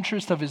the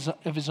interest of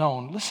his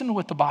own. Listen to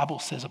what the Bible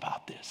says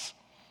about this.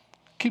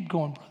 Keep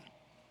going, brother.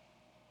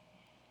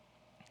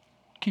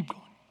 Keep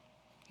going.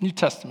 New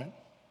Testament.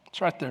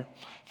 It's right there.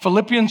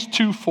 Philippians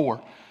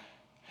 2:4.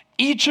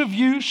 Each of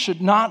you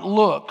should not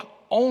look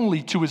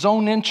only to his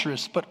own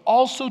interests, but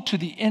also to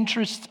the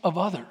interests of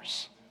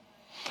others.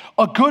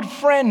 A good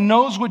friend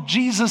knows what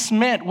Jesus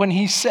meant when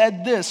he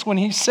said this, when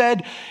he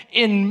said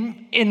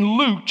in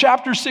Luke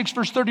chapter 6,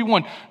 verse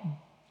 31,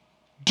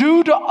 do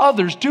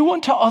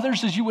unto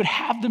others as you would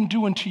have them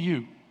do unto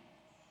you.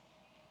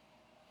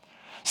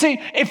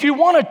 See, if you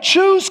want to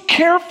choose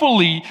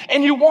carefully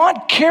and you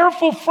want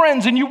careful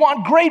friends and you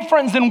want great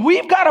friends, then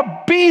we've got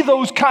to be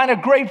those kind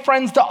of great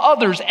friends to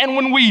others. And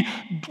when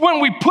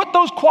we put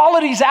those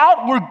qualities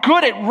out, we're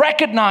good at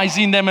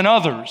recognizing them in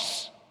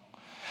others.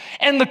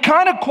 And the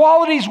kind of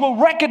qualities we'll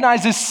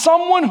recognize is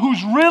someone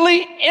who's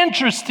really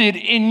interested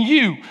in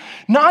you,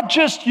 not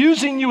just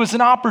using you as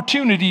an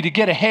opportunity to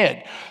get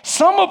ahead.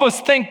 Some of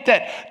us think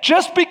that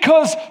just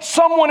because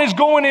someone is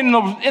going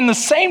in the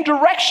same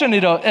direction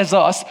as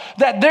us,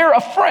 that they're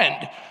a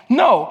friend.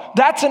 No,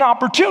 that's an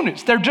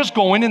opportunist. They're just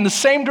going in the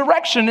same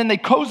direction, and they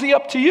cozy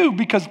up to you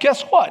because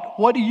guess what?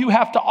 What do you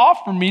have to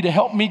offer me to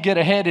help me get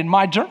ahead in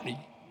my journey?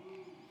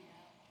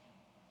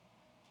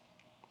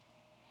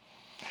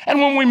 And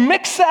when we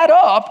mix that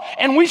up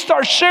and we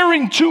start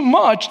sharing too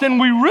much, then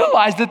we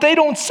realize that they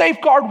don't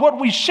safeguard what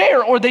we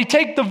share, or they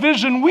take the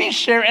vision we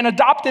share and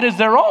adopt it as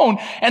their own,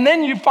 and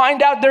then you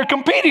find out they're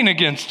competing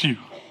against you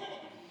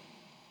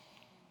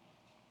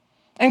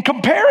and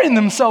comparing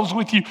themselves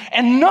with you.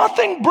 And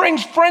nothing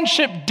brings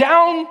friendship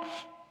down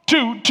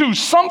to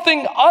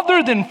something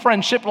other than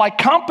friendship like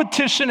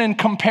competition and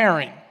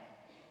comparing.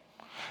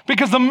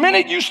 Because the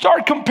minute you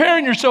start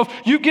comparing yourself,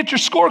 you get your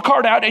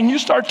scorecard out and you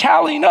start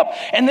tallying up,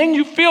 and then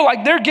you feel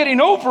like they're getting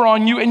over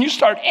on you, and you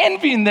start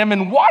envying them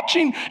and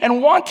watching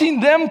and wanting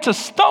them to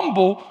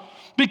stumble,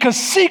 because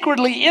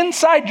secretly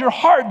inside your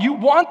heart, you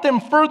want them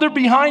further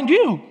behind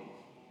you.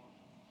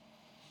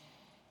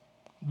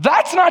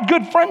 That's not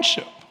good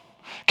friendship.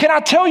 Can I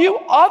tell you,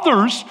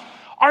 others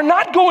are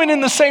not going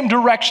in the same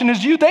direction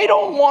as you. They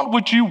don't want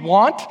what you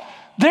want.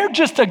 They're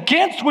just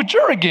against what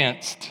you're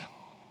against.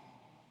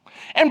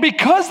 And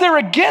because they're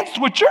against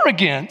what you're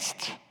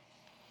against,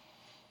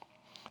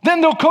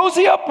 then they'll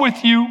cozy up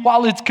with you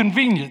while it's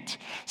convenient.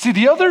 See,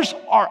 the others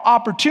are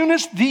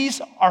opportunists.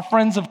 These are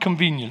friends of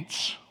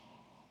convenience.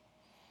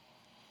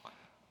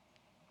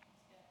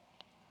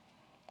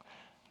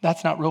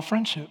 That's not real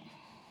friendship.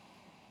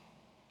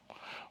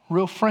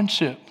 Real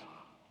friendship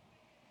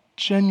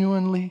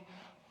genuinely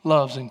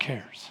loves and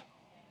cares.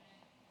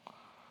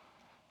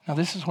 Now,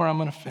 this is where I'm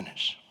going to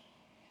finish.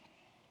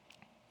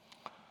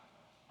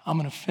 I'm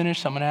going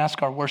to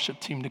ask our worship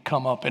team to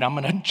come up, and I'm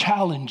going to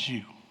challenge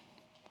you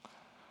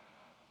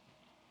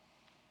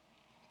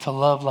to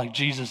love like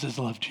Jesus has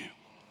loved you.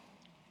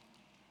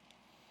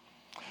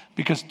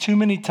 Because too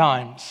many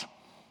times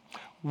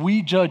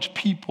we judge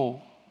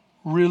people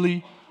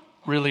really,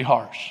 really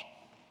harsh.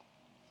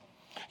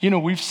 You know,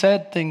 we've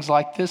said things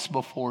like this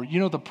before. You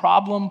know, the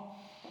problem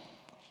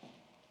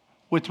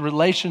with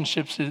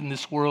relationships in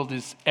this world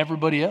is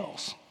everybody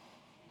else.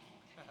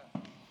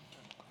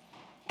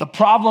 The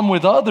problem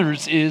with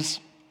others is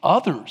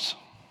others.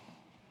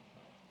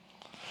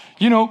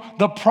 You know,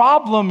 the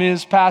problem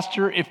is,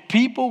 Pastor, if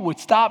people would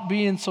stop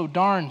being so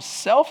darn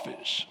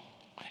selfish,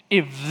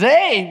 if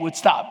they would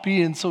stop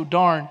being so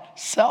darn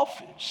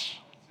selfish.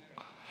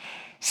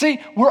 See,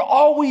 we're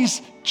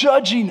always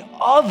judging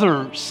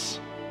others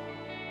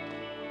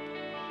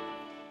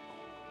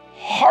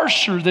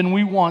harsher than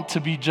we want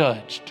to be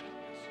judged.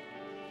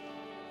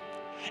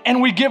 And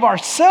we give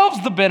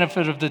ourselves the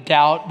benefit of the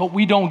doubt, but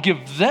we don't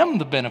give them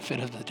the benefit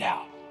of the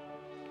doubt.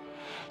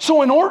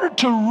 So in order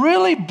to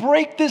really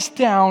break this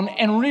down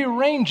and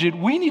rearrange it,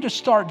 we need to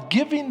start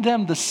giving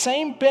them the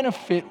same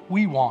benefit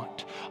we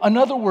want. In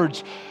other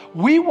words,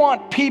 we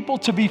want people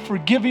to be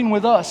forgiving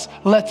with us.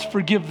 Let's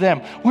forgive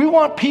them. We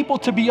want people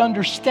to be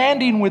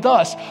understanding with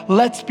us.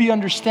 Let's be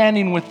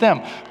understanding with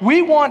them.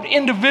 We want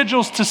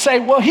individuals to say,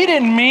 well, he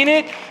didn't mean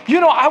it. You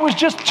know, I was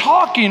just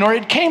talking, or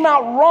it came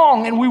out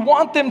wrong. And we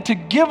want them to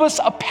give us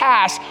a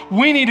pass.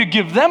 We need to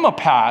give them a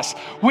pass.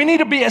 We need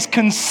to be as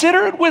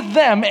considerate with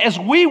them as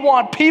we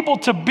want people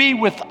to be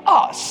with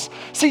us.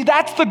 See,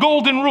 that's the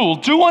golden rule.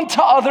 Do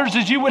unto others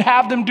as you would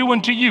have them do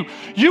unto you.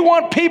 You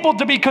want people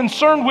to be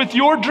concerned with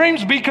your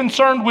dreams, be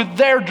concerned with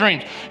their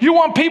dreams. You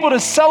want people to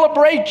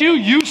celebrate you,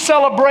 you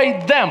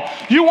celebrate them.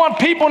 You want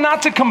people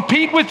not to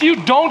compete with you,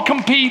 don't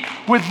compete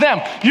with them.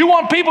 You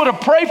want people to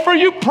pray for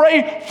you,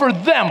 pray for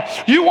them.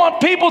 You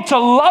want people to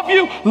love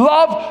you,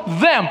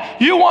 love them.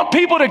 You want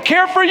people to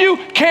care for you,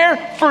 care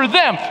for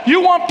them.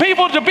 You want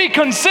people to be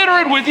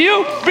considerate with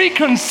you, be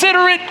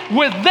considerate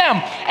with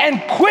them.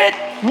 And quit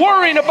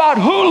worrying about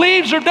who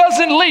leaves or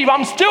doesn't leave.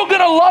 I'm still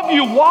going to love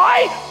you.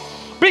 Why?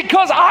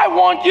 Because I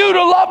want you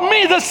to love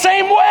me the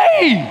same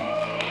way.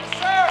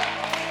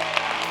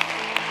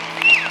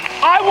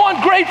 I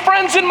want great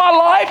friends in my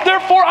life,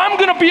 therefore I'm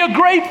going to be a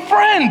great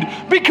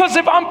friend. Because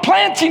if I'm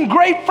planting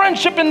great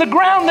friendship in the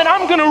ground, then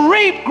I'm going to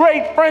reap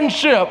great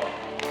friendship.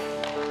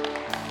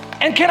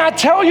 And can I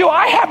tell you,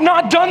 I have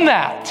not done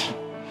that.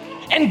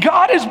 And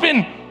God has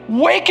been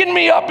waking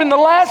me up in the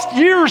last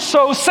year or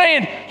so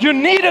saying, you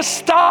need to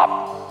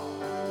stop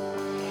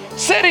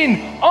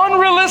setting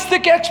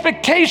unrealistic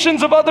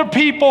expectations of other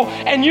people,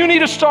 and you need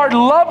to start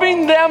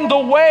loving them the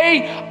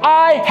way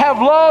I have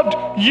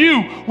loved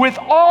you, with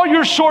all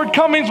your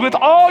shortcomings, with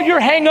all your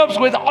hangups,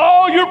 with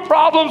all your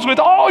problems, with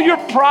all your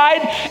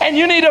pride. And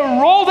you need to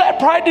roll that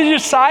pride to your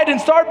side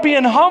and start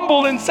being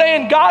humble and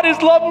saying, God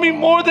has loved me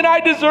more than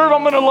I deserve.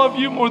 I'm going to love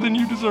you more than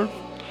you deserve.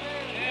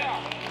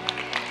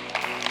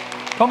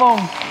 Come on.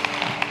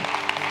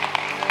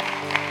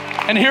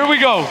 And here we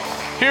go.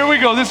 Here we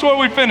go. This is where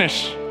we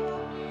finish.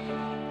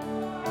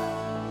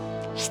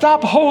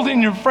 Stop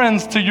holding your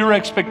friends to your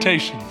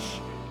expectations.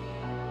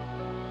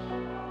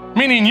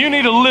 Meaning you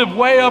need to live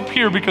way up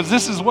here because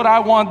this is what I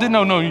want.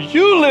 No,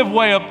 you live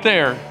way up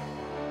there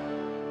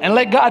and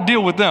let God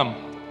deal with them.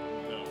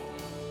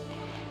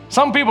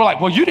 Some people are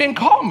like, well, you didn't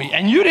call me,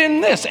 and you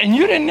didn't this, and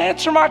you didn't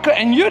answer my call,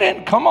 and you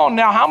didn't. Come on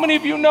now, how many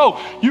of you know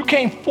you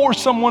can't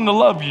force someone to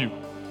love you?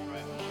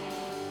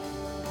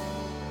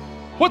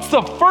 What's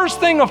the first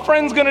thing a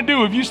friend's gonna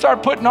do if you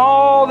start putting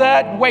all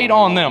that weight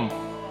on them?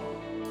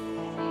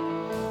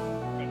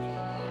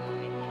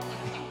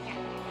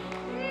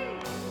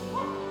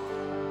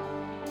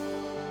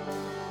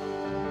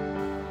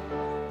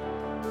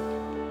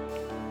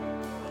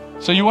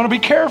 So you want to be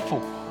careful.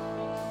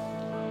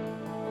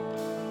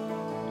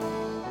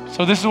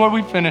 So this is where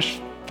we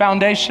finish.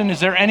 Foundation, is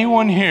there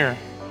anyone here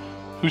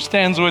who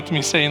stands with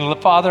me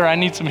saying, Father, I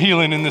need some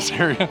healing in this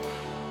area?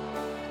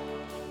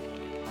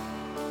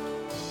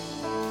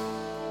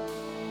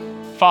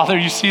 Father,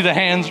 you see the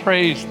hands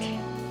raised.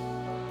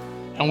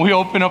 And we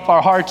open up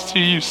our hearts to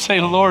you.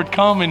 Say, Lord,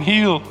 come and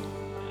heal.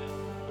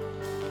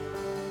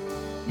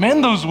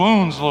 Mend those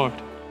wounds, Lord.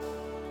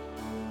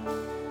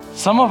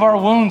 Some of our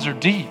wounds are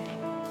deep.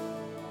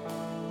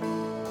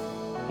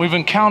 We've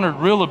encountered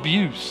real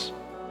abuse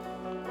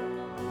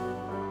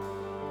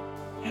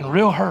and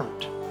real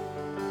hurt.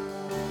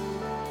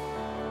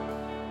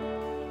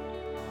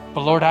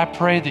 But Lord, I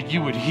pray that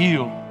you would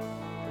heal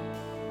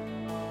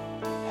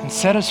and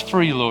set us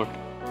free, Lord,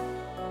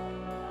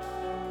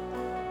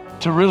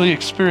 to really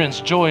experience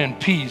joy and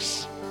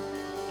peace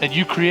that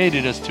you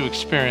created us to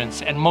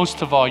experience, and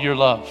most of all, your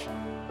love.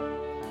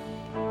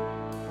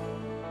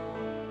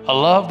 A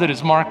love that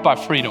is marked by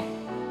freedom.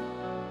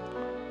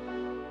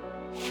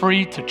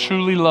 Free to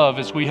truly love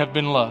as we have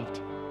been loved.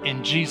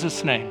 In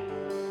Jesus' name,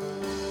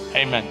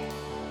 amen.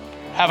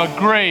 Have a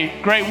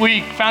great, great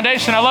week.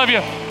 Foundation, I love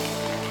you.